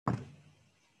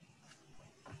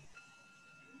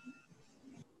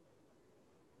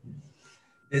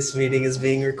This meeting is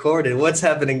being recorded. What's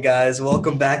happening, guys?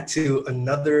 Welcome back to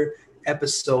another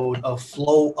episode of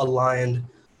Flow Aligned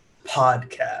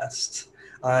Podcast.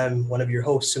 I'm one of your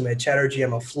hosts, Sumit Chatterjee.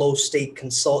 I'm a flow state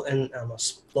consultant. I'm a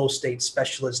flow state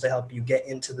specialist to help you get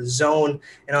into the zone.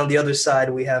 And on the other side,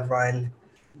 we have Ryan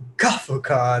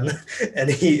Gaffukan, and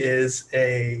he is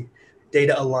a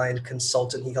data aligned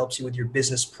consultant. He helps you with your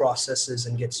business processes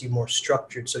and gets you more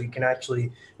structured so you can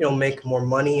actually, make more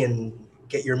money and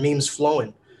get your memes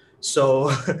flowing.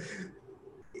 So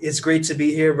it's great to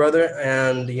be here, brother.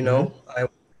 And Mhm. I'm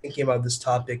thinking about this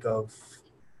topic of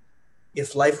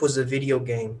if life was a video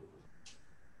game,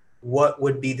 what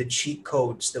would be the cheat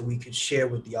codes that we could share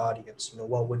with the audience?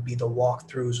 What would be the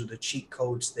walkthroughs or the cheat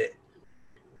codes that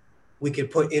we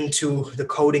could put into the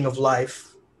coding of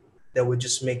life that would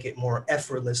just make it more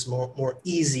effortless, more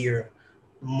easier,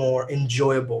 more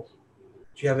enjoyable.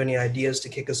 Do you have any ideas to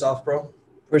kick us off, bro?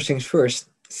 First things first,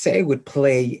 say I would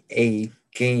play a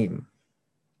game.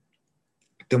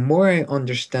 The more I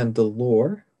understand the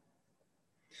lore,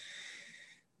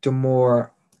 the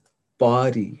more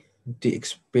body the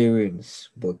experience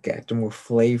will get, the more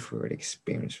flavor the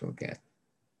experience will get.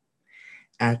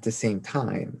 At the same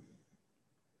time,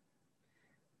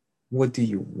 what do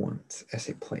you want as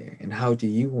a player and how do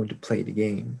you want to play the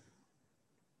game?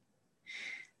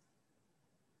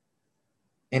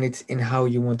 And it's in how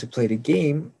you want to play the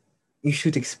game, you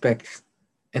should expect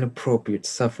an appropriate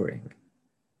suffering.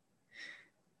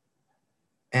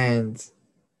 And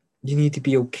you need to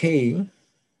be okay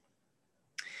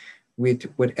with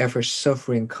whatever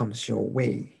suffering comes your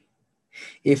way.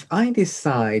 If I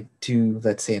decide to,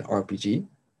 let's say, an RPG,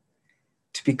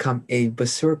 to become a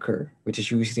berserker, which is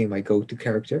usually my go to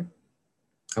character,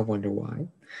 I wonder why.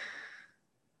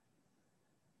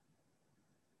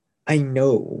 I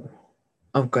know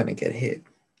I'm gonna get hit,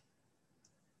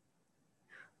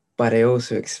 but I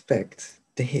also expect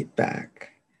to hit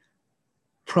back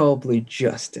probably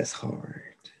just as hard.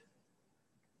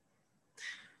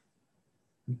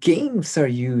 Games are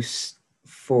used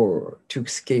for to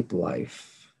escape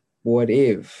life. What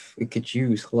if we could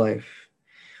use life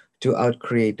to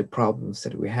outcreate the problems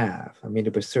that we have? I mean,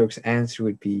 the Berserk's answer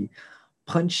would be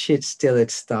punch it till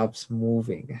it stops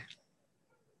moving,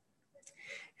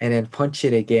 and then punch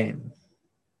it again,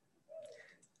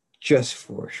 just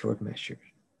for a short measure.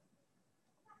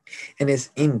 And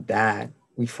it's in that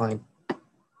we find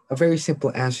a very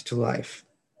simple answer to life.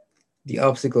 The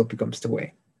obstacle becomes the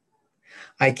way.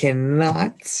 I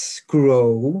cannot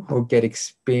grow or get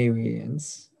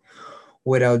experience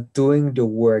without doing the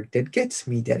work that gets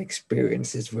me that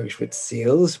experience. It works with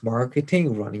sales,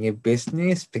 marketing, running a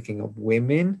business, picking up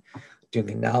women,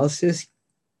 doing analysis,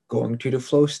 going to the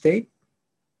flow state.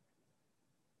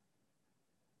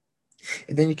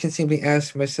 And then you can simply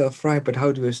ask myself, right, but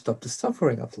how do I stop the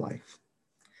suffering of life?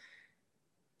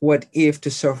 What if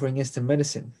the suffering is the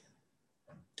medicine?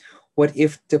 What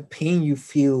if the pain you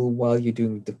feel while you're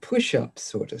doing the push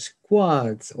ups or the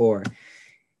squats or,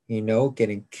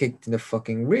 getting kicked in the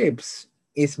fucking ribs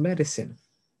is medicine?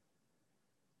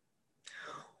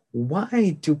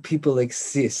 Why do people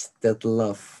exist that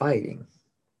love fighting?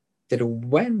 That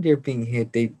when they're being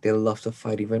hit, they love to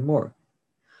fight even more?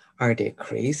 Are they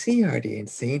crazy? Are they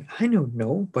insane? I don't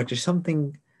know, but there's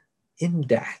something in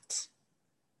that.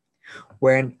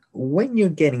 When you're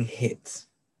getting hit,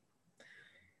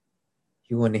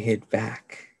 you want to hit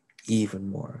back even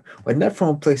more. But not from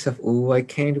a place of, ooh, I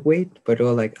can't wait, but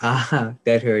all like, ah,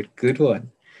 that hurt, good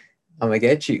one. I'm gonna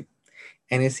get you.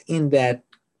 And it's in that,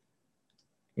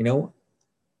 you know,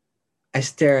 I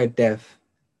stare at death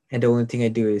and the only thing I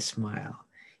do is smile.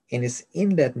 And it's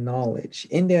in that knowledge,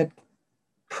 in that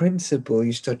principle,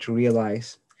 you start to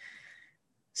realize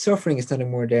suffering is nothing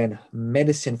more than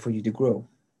medicine for you to grow.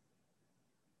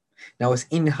 Now it's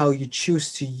in how you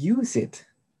choose to use it.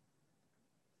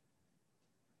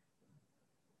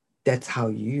 That's how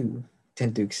you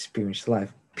tend to experience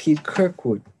life. Pete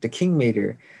Kirkwood, the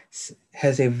Kingmaker,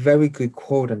 has a very good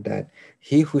quote on that.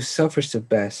 He who suffers the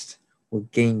best will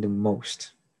gain the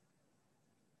most.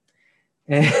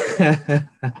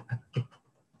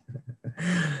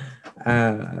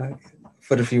 uh,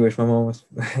 for the viewers, my mom was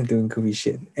doing goofy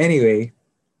shit. Anyway,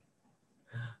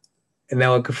 and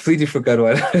now I completely forgot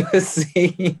what I was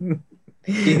saying.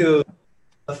 He who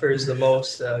suffers the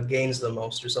most gains the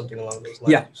most, or something along those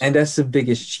lines. Yeah, You and said. that's the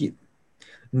biggest cheat.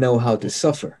 Know how to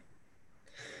suffer.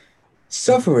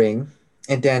 Suffering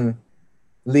and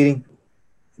leading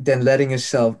then letting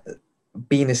yourself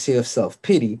be in a state of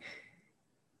self-pity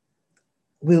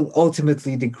will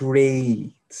ultimately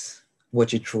degrade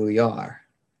what you truly are.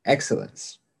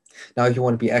 Excellence. Now, if you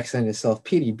want to be excellent in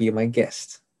self-pity, be my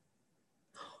guest.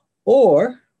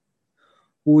 Or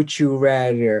would you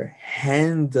rather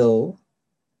handle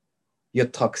your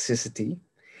toxicity,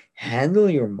 handle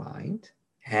your mind,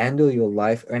 handle your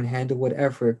life, and handle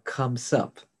whatever comes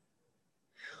up,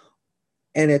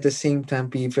 and at the same time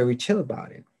be very chill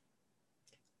about it?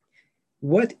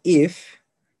 What if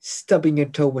stubbing your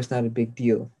toe was not a big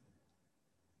deal?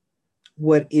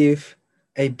 What if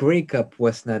a breakup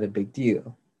was not a big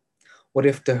deal? What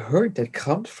if the hurt that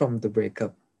comes from the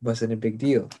breakup wasn't a big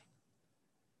deal?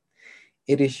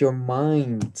 It is your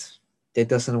mind that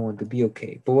doesn't want to be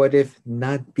okay. But what if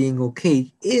not being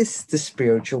okay is the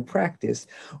spiritual practice?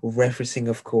 Referencing,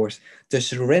 of course, the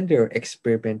surrender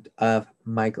experiment of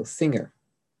Michael Singer.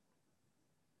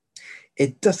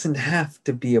 It doesn't have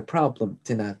to be a problem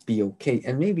to not be okay.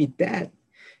 And maybe that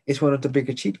is one of the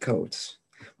bigger cheat codes.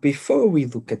 Before we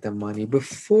look at the money,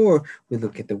 before we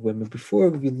look at the women, before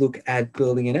we look at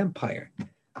building an empire,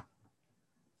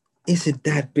 is it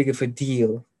that big of a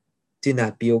deal to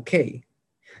not be okay?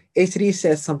 HD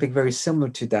says something very similar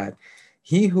to that.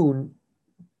 He who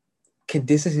can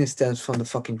distance himself from the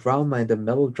fucking drama and the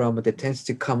melodrama that tends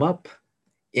to come up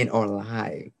in our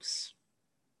lives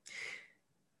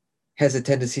has a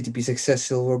tendency to be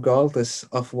successful regardless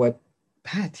of what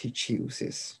path he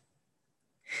chooses.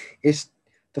 It's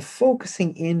the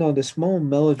focusing in on the small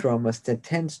melodramas that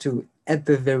tends to, at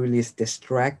the very least,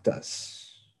 distract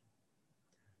us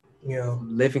Yeah.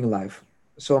 from living life.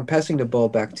 So I'm passing the ball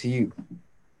back to you.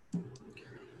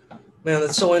 Man,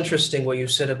 that's so interesting what you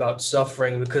said about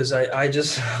suffering because I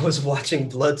just was watching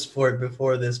Bloodsport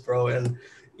before this, bro. And,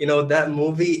 that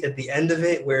movie at the end of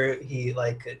it where he,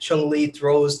 like, Chung Li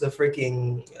throws the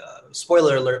freaking,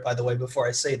 spoiler alert, by the way, before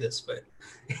I say this, but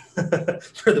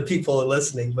for the people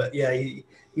listening. But yeah,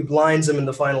 he blinds him in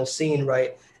the final scene,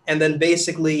 right? And then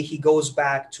basically he goes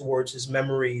back towards his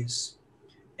memories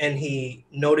and he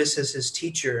notices his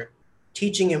teacher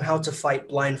teaching him how to fight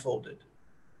blindfolded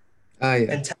Ah,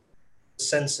 yeah. and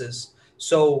senses.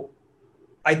 So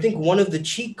I think one of the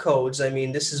cheat codes, I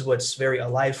mean, this is what's very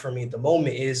alive for me at the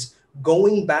moment, is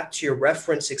going back to your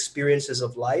reference experiences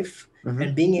of life Mm-hmm.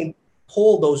 and being able to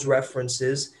pull those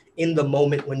references in the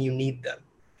moment when you need them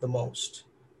the most.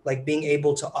 Like being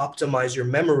able to optimize your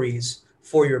memories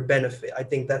for your benefit. I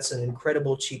think that's an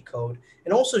incredible cheat code.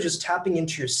 And also just tapping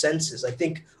into your senses. I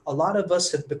think a lot of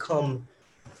us have become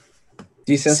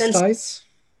Desensitized?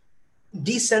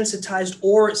 desensitized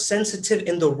or sensitive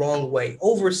in the wrong way,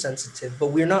 oversensitive, but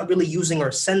we're not really using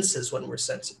our senses when we're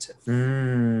sensitive.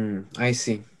 I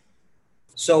see.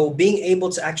 So being able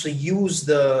to actually use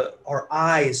our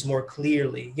eyes more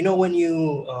clearly, when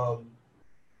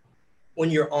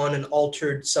you're on an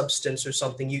altered substance or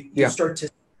something, you Yeah. start to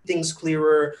see things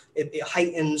clearer. It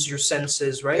heightens your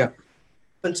senses, right? Yeah.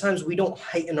 Sometimes we don't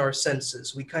heighten our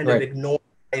senses. We kind of Right. ignore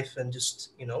life and just,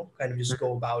 kind of just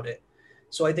go about it.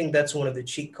 So I think that's one of the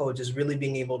cheat codes is really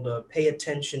being able to pay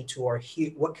attention to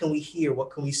what can we hear, what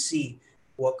can we see,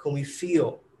 what can we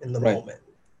feel in the Right. moment,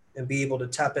 and be able to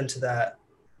tap into that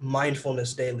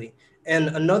mindfulness daily. And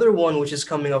another one which is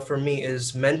coming up for me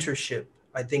is mentorship.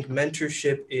 I think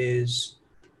mentorship is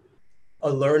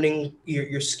a learning,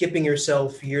 you're skipping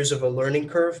yourself years of a learning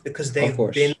curve because Of they've been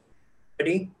course.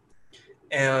 ready,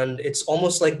 and it's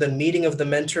almost like the meeting of the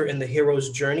mentor in the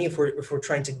hero's journey. If we're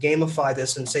trying to gamify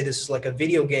this and say this is like a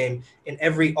video game, in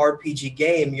every RPG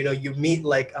game, you meet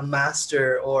like a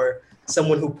master or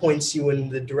someone who points you in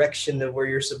the direction of where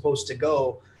you're supposed to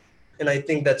go. And I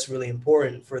think that's really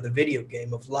important for the video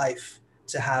game of life,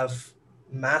 to have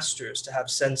masters, to have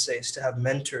senseis, to have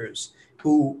mentors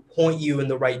who point you in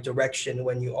the right direction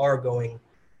when you are going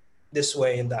this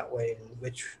way and that way and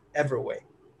whichever way.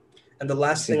 And the I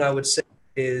last see. thing I would say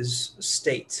is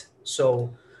state.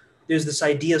 So there's this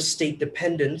idea of state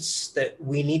dependence, that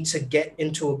we need to get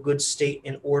into a good state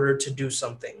in order to do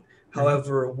something. Mm-hmm.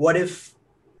 However, what if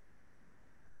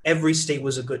every state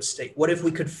was a good state? What if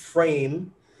we could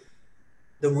frame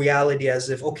the reality as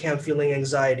if, okay, I'm feeling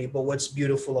anxiety, but what's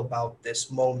beautiful about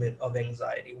this moment of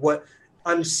anxiety?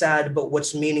 I'm sad, but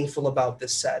what's meaningful about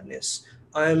this sadness?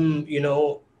 I'm,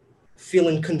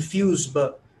 feeling confused,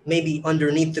 but maybe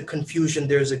underneath the confusion,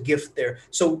 there's a gift there.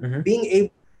 So Mm-hmm. being able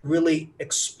to really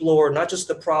explore not just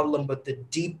the problem, but the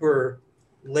deeper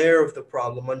layer of the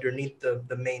problem underneath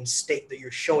the main state that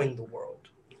you're showing the world,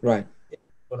 Right.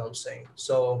 what I'm saying.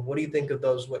 So what do you think of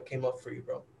those? What came up for you,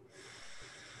 bro?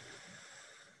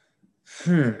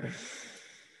 Hmm.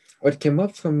 What came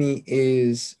up for me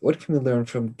is what can we learn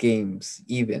from games,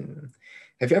 even?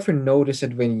 Have you ever noticed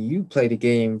that when you play the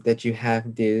game that you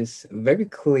have this very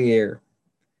clear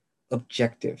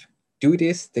objective? Do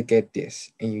this to get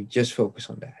this, and you just focus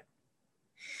on that.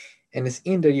 And it's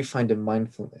in there you find the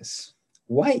mindfulness.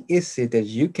 Why is it that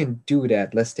you can do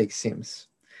that? Let's take Sims.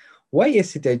 Why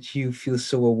is it that you feel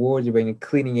so rewarded when you're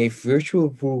cleaning a virtual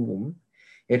room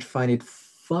yet find it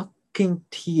fucking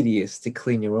tedious to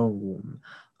clean your own room?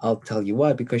 I'll tell you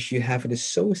why, because you haven't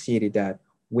associated that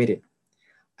with it.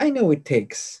 I know it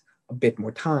takes a bit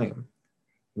more time,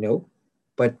 you know,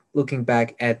 but looking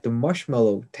back at the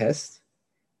marshmallow test,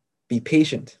 be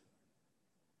patient.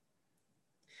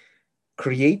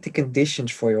 Create the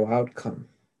conditions for your outcome.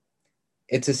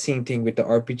 It's the same thing with the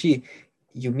RPG.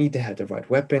 You need to have the right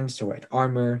weapons, the right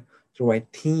armor, the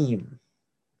right team,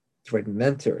 the right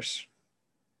mentors.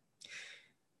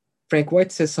 Frank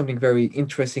White says something very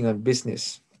interesting on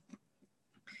business.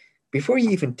 Before you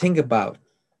even think about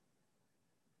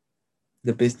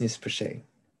the business per se,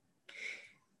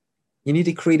 you need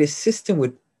to create a system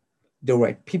with the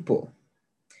right people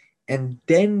and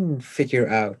then figure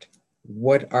out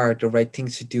what are the right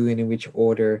things to do and in which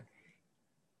order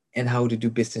and how to do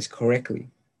business correctly.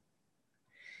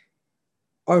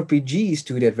 RPGs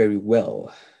do that very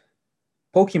well.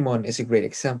 Pokemon is a great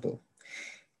example.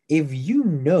 If you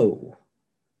know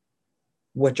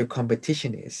what your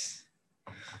competition is,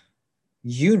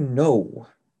 you know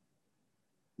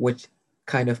what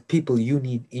kind of people you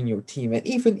need in your team. And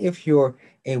even if you're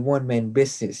a one man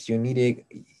business, you need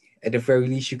at the very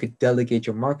least, you could delegate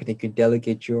your marketing, you can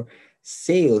delegate your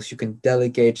sales, you can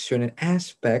delegate certain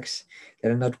aspects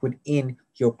that are not within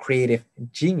your creative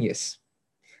genius.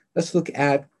 Let's look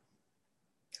at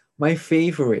my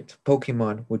favorite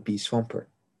Pokemon would be Swampert.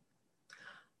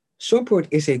 Swampert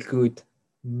is a good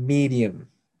medium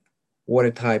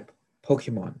water type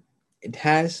Pokemon. It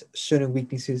has certain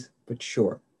weaknesses, but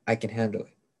sure, I can handle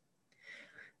it.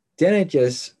 Then I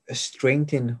just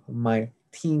strengthen my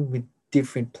team with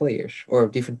different players or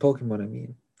different Pokemon, I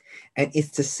mean. And it's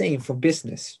the same for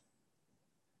business.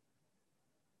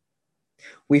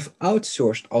 We've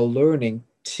outsourced our learning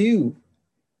to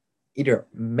either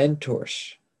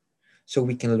mentors so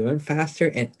we can learn faster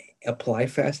and apply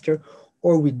faster,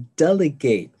 or we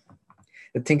delegate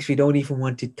the things we don't even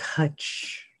want to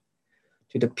touch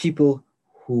to the people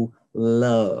who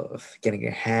love getting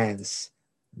their hands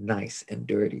nice and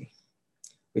dirty,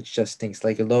 which just things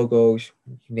like your logos,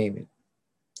 you name it.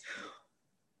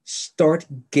 Start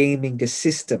gaming the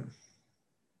system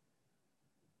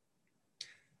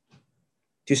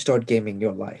to start gaming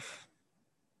your life.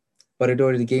 But in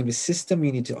order to game the system,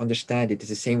 you need to understand it. It's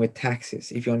the same with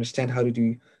taxes. If you understand how to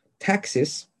do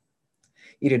taxes,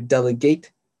 either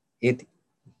delegate it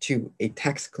to a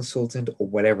tax consultant or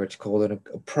whatever it's called, a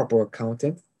proper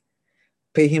accountant,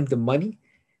 pay him the money,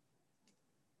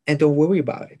 and don't worry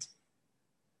about it.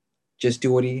 Just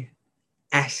do what he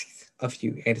asks of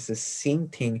you. And it's the same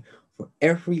thing for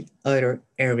every other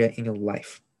area in your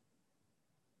life.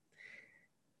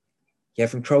 You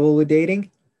having trouble with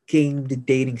dating? Game the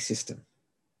dating system.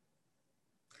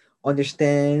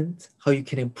 Understand how you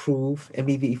can improve and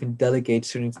maybe even delegate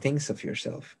certain things of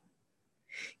yourself.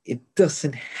 It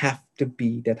doesn't have to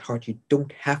be that hard. You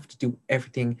don't have to do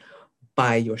everything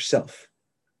by yourself.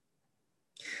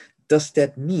 Does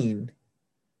that mean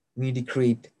you need to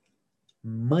create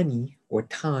money or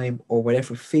time or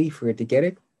whatever favor to get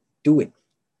it? Do it.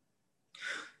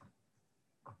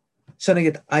 Something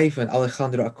that Ivan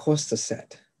Alejandro Acosta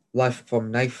said, live from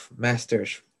Knife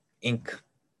Masters Inc.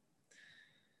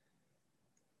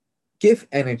 Give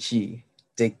energy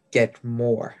to get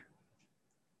more.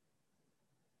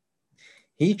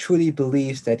 He truly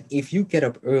believes that if you get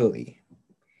up early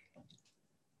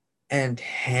and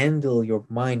handle your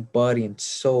mind, body, and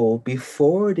soul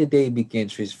before the day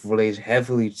begins, which relates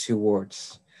heavily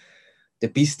towards the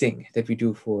beasting that we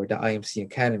do for the IMC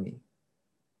Academy,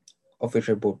 of which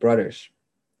we're both brothers,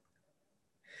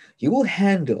 you will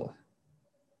handle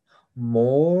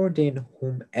more than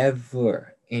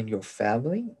whomever in your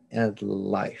family and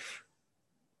life.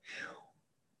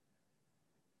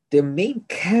 The main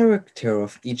character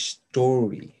of each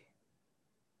story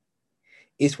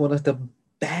is one of the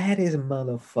baddest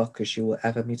motherfuckers you will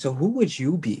ever meet. So who would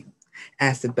you be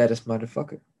as the baddest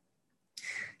motherfucker?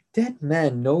 That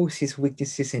man knows his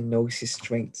weaknesses and knows his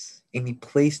strengths, and he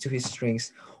plays to his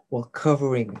strengths while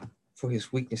covering for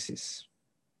his weaknesses.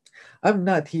 I'm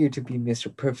not here to be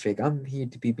Mr. Perfect. I'm here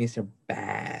to be Mr.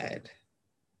 Bad.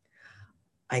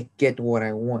 I get what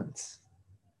I want,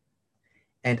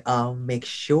 and I'll make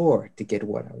sure to get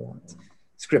what I want.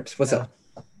 Scripps, what's Yeah,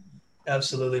 up?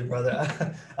 absolutely,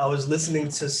 brother. I was listening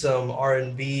to some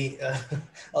R&B a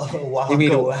You while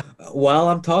mean ago. while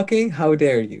I'm talking? How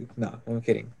dare you? No, I'm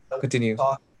kidding. Continue.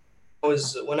 I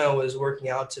was when I was working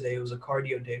out today. It was a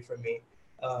cardio day for me.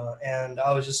 and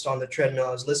I was just on the treadmill.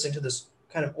 I was listening to this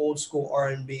kind of old school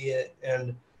R&B,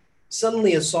 and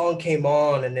suddenly a song came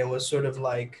on, and it was sort of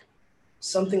like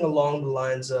something along the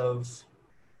lines of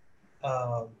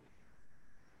um,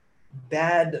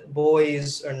 "Bad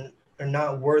boys are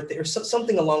not worth it," or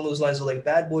something along those lines of like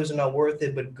 "Bad boys are not worth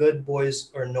it, but good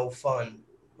boys are no fun,"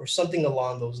 or something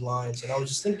along those lines. And I was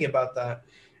just thinking about that.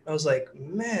 I was like,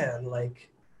 man, like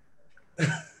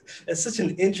it's such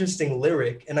an interesting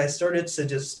lyric, and I started to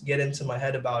just get into my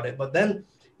head about it. But then,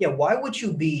 yeah, why would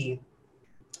you be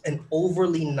an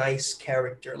overly nice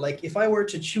character? Like, if I were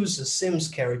to choose a Sims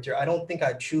character, I don't think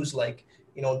I'd choose like,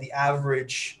 the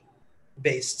average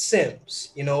based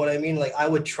Sims. You know what I mean? Like, I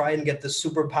would try and get the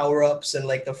super power ups and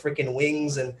like the freaking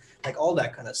wings and like all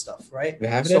that kind of stuff, right? We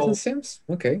have that in So Sims?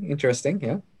 Okay, interesting.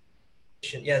 Yeah.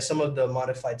 yeah, some of the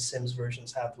modified Sims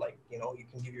versions have like, you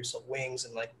can give yourself wings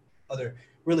and like other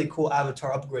really cool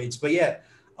avatar upgrades. But yeah,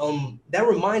 that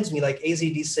reminds me, like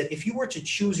AZD said, if you were to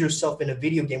choose yourself in a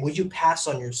video game, would you pass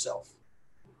on yourself?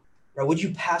 Right? Would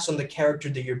you pass on the character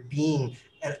that you're being?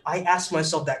 And I asked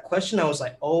myself that question. I was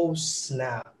like, oh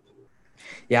snap.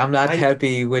 Yeah, I'm not I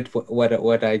happy with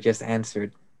what I just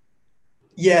answered.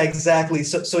 Yeah, exactly.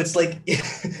 So it's like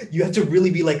you have to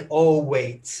really be like, oh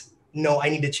wait, no, I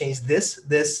need to change this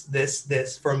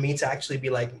for me to actually be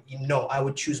like, I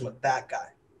would choose that guy,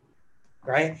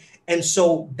 right? And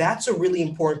so that's a really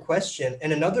important question.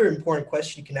 And another important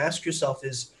question you can ask yourself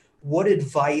is, what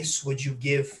advice would you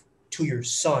give to your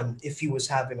son if he was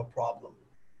having a problem?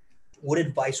 What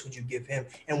advice would you give him?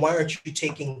 And why aren't you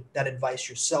taking that advice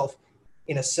yourself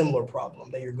in a similar problem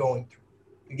that you're going through?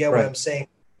 You get what Right. I'm saying?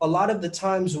 A lot of the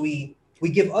times we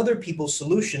give other people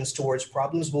solutions towards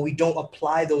problems, but we don't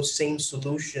apply those same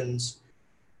solutions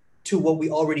to what we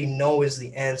already know is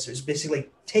the answers. Basically,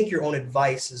 take your own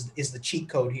advice is the cheat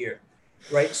code here,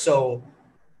 right? So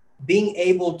being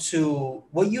able to,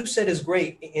 what you said is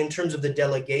great in terms of the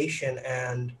delegation,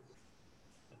 and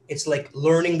it's like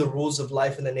learning the rules of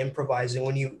life and then improvising.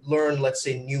 When you learn, let's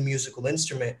say, new musical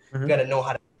instrument, you Mhm. got to know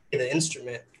how to play the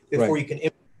instrument before Right. you can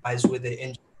improvise with it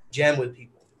and jam with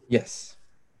people. Yes.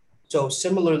 So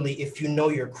similarly, if you know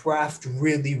your craft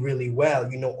really, really well,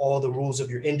 you know all the rules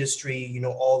of your industry, you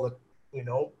know all the, you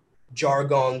know,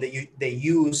 jargon that they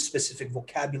use, specific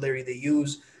vocabulary they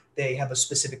use, they have a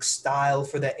specific style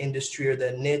for that industry or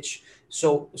that niche.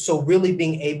 So really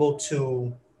being able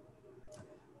to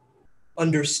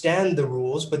understand the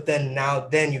rules, but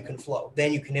then you can flow,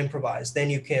 then you can improvise, then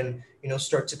you can,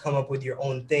 start to come up with your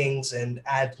own things and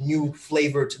add new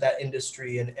flavor to that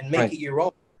industry and make Right. it your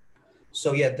own.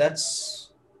 So yeah, that's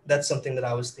something that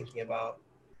I was thinking about.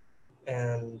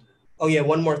 And oh yeah,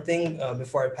 one more thing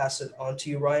before I pass it on to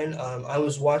you, Ryan. I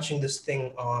was watching this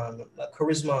thing on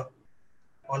Charisma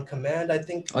on Command, I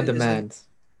think On his name, demand.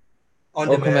 on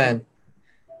Or demand. command.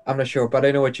 I'm not sure, but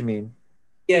I know what you mean.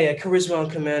 Yeah, Charisma on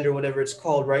Command or whatever it's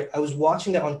called, right? I was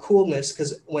watching that on Coolness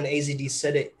because when AZD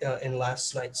said it in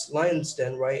last night's Lions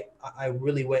Den, right? I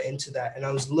really went into that and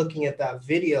I was looking at that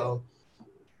video,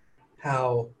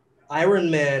 how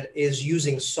Iron Man is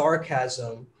using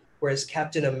sarcasm, whereas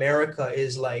Captain America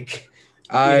is like,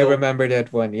 you I know, remember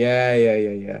that one. Yeah, yeah,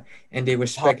 yeah, yeah. And they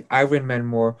respect Iron Man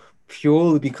more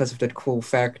purely because of that cool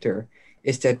factor.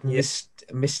 Is that yeah,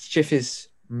 mischievous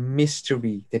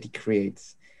mystery that he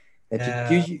creates. That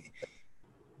yeah,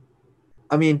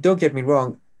 I mean, don't get me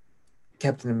wrong,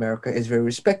 Captain America is very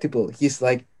respectable. He's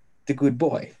like the good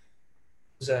boy,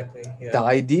 exactly, the yeah,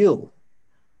 ideal.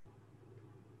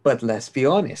 But let's be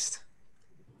honest,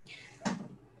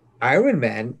 Iron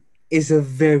Man is a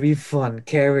very fun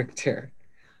character.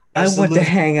 I want to absolutely.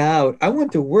 hang out. I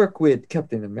want to work with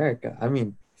Captain America. I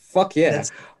mean, fuck yeah.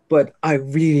 That's But I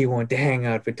really want to hang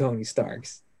out with Tony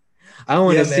Starks. I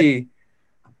want to yeah, man. see.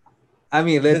 I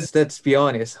mean, let's be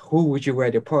honest. Who would you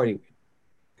rather party with?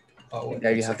 Oh, And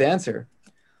there you what's have that? the answer.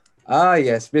 Ah,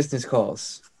 yes, business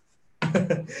calls.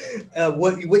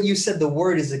 What you said, the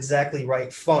word is exactly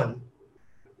right. Fun,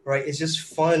 right? It's just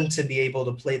fun to be able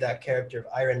to play that character of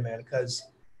Iron Man because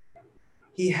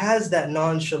he has that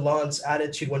nonchalance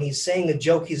attitude. When he's saying a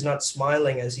joke, he's not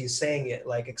smiling as he's saying it,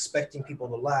 like expecting people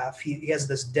to laugh. He has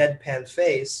this deadpan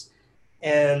face,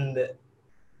 and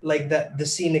like that, the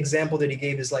scene example that he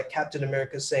gave is like Captain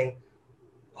America saying,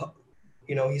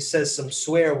 he says some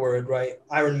swear word, right?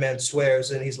 Iron Man swears,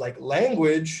 and he's like,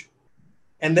 language.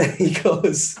 And then he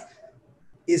goes,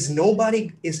 is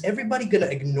everybody gonna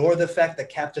ignore the fact that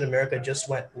Captain America just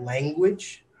went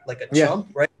language like a Yeah, chump,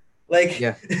 right? Like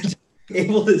yeah,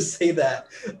 able to say that,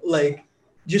 like,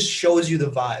 just shows you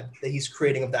the vibe that he's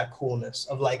creating of that coolness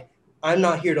of like, I'm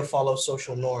not here to follow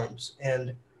social norms.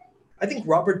 And I think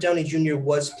Robert Downey Jr.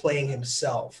 was playing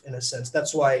himself in a sense.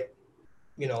 That's why,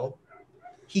 you know,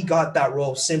 he got that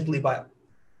role simply by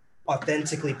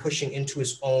authentically pushing into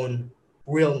his own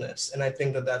realness. And I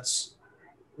think that that's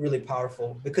really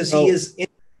powerful because he So is in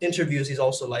interviews, he's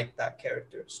also like that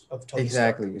character of Tony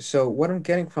Stark. exactly. So what I'm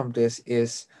getting from this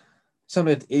is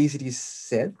something that AZD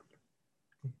said.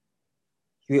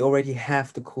 You already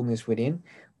have the coolness within,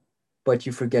 but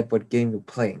you forget what game you're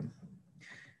playing.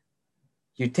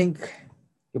 You think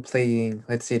you're playing,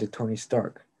 let's say, the Tony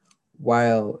Stark,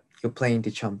 while you're playing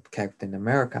the chump Captain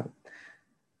America,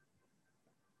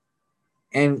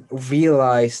 and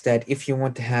realize that if you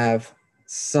want to have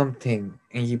something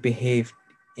and you behave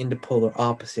in the polar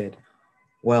opposite,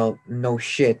 well, no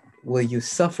shit, will you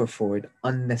suffer for it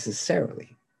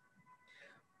unnecessarily?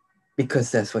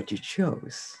 Because that's what you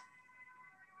chose.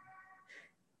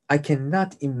 I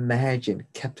cannot imagine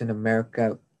Captain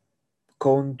America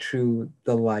going through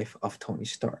the life of Tony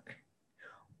Stark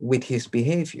with his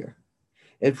behavior.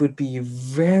 It would be a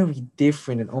very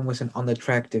different and almost an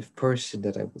unattractive person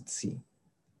that I would see.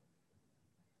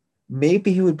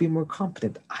 Maybe he would be more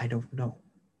competent. I don't know.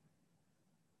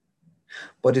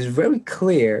 But it's very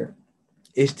clear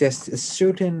is just a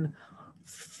certain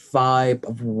vibe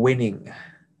of winning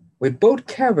with both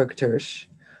characters,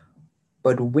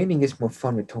 but winning is more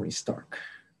fun with Tony Stark.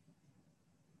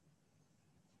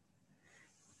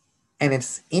 And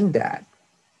it's in that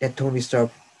Tony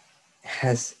Stark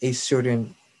has a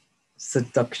certain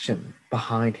seduction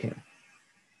behind him.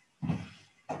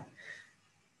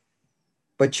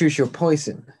 But choose your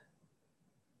poison.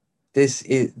 This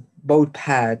is both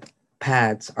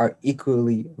paths are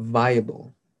equally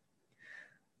viable.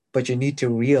 But you need to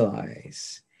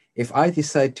realize if I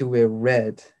decide to wear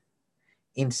red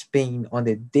in Spain on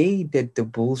the day that the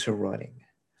Bulls are running,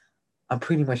 I'm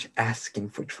pretty much asking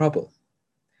for trouble.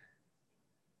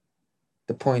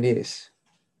 The point is,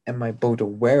 am I both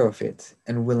aware of it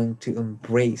and willing to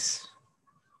embrace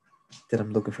that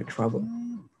I'm looking for trouble?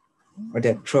 Or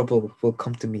that trouble will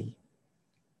come to me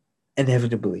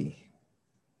inevitably.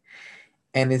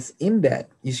 And it's in that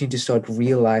you need to start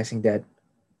realizing that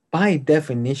by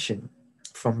definition,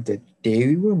 from the day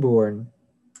we were born,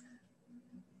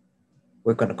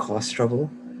 we're gonna cause trouble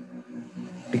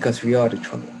because we are the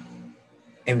trouble.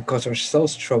 And we cause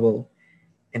ourselves trouble,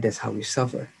 and that's how we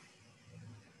suffer.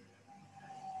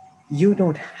 You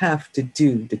don't have to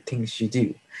do the things you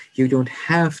do. You don't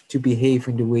have to behave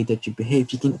in the way that you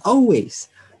behave. You can always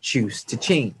choose to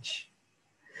change.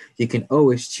 You can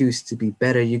always choose to be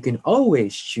better. You can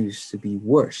always choose to be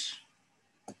worse.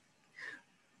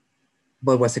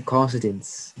 But what's the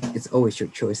consequence? It's always your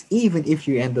choice. Even if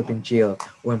you end up in jail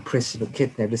or in prison or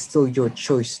kidnapped, it's still your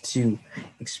choice to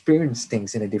experience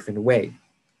things in a different way.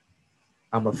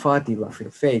 Amor fati, love for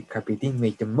the fate, carpe diem,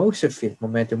 make the most of it,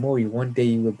 memento mori, one day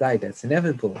you will die, that's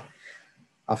inevitable.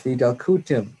 Affidel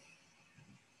cutum,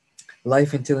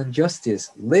 life until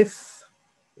injustice, live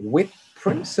with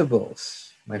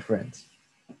principles, my friends.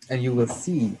 And you will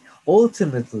see,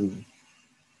 ultimately,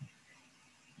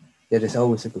 that is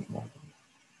always a good moment.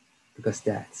 Because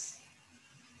that's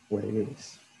what it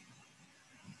is.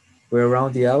 We're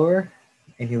around the hour.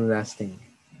 Any last thing?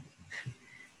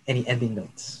 Any ending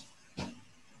notes?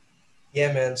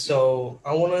 Yeah, man. So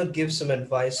I want to give some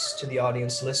advice to the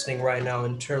audience listening right now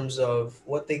in terms of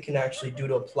what they can actually do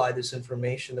to apply this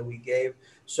information that we gave.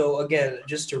 So again,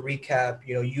 just to recap,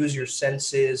 use your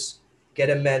senses, get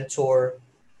a mentor,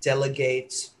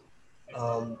 delegate,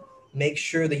 um, make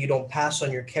sure that you don't pass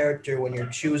on your character when you're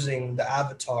choosing the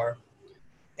avatar,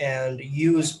 and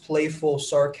use playful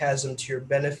sarcasm to your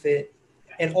benefit.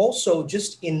 And also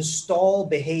just install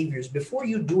behaviors before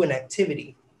you do an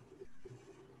activity.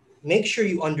 Make sure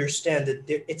you understand that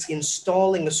it's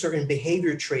installing a certain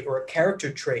behavior trait or a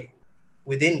character trait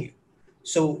within you.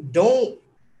 So don't,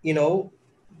 you know,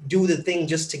 do the thing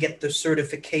just to get the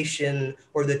certification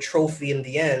or the trophy in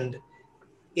the end.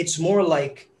 It's more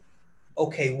like,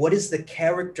 okay, what is the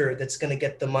character that's going to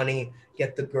get the money,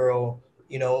 get the girl,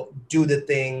 do the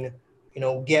thing,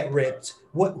 get ripped?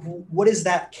 What is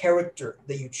that character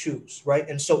that you choose, right?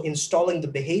 And so installing the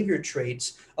behavior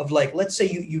traits of, like, let's say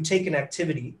you take an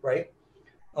activity, right?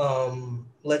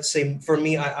 Let's say for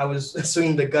me, I was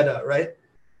swinging the gada, right?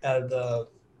 The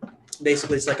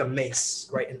Basically it's like a mace,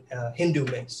 right? A Hindu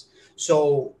mace.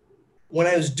 So when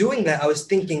I was doing that, I was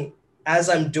thinking, as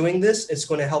I'm doing this, it's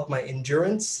going to help my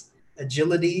endurance,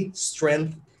 agility,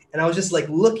 strength. And I was just like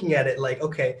looking at it like,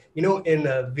 okay, in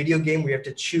a video game, we have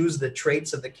to choose the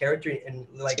traits of the character and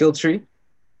like, Skill tree?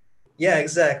 yeah,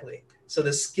 exactly. So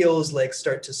the skills like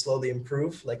start to slowly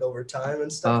improve like over time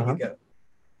and stuff, and you Uh-huh. get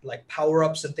like power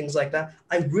ups and things like that.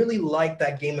 I really like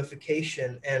that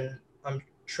gamification, and I'm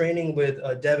training with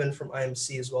Devin from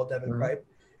IMC as well, Devin Mhm. Kripe,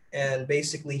 and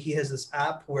basically he has this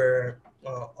app where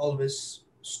all of his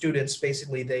students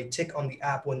basically they tick on the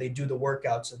app when they do the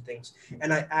workouts and things.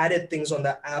 And I added things on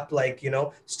that app like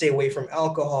stay away from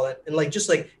alcohol, and like just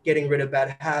like getting rid of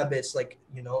bad habits, like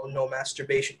no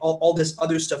masturbation, all this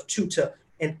other stuff too.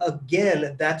 And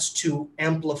again, that's to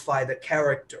amplify the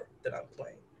character that I'm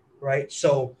playing, right?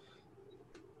 So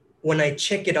when I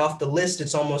check it off the list,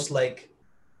 it's almost like,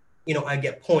 I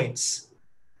get points,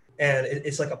 and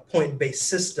it's like a point-based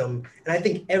system. And I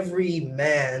think every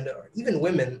man or even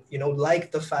women,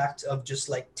 like the fact of just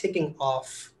like ticking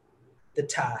off the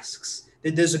tasks.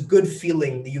 There's a good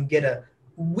feeling that you get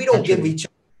we don't give Actually. each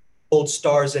other gold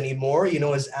stars anymore,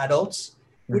 as adults.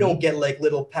 We Mhm. don't get like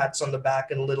little pats on the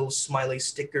back and little smiley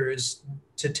stickers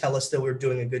to tell us that we're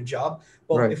doing a good job.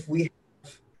 But Right. if we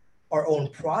have our own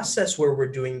process where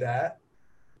we're doing that,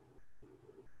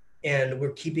 and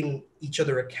we're keeping each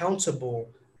other accountable,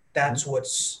 Mhm. that's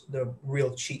what's the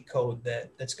real cheat code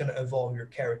that's going to evolve your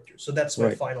character. So that's my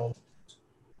Right. final.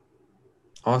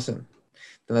 Awesome.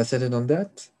 Then let's set it on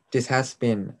that. This has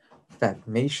been Fat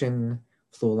Nation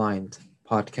Flow Aligned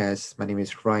podcast. My name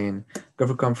is Ryan.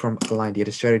 Gonna come from Aligned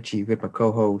Data Strategy with my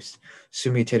co-host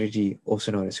Sumi Chatterjee,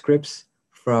 also known as Crips,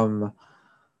 from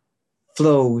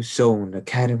Flow Zone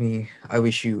Academy. I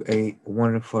wish you a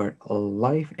wonderful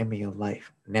life and may your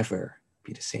life never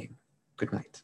be the same. Good night.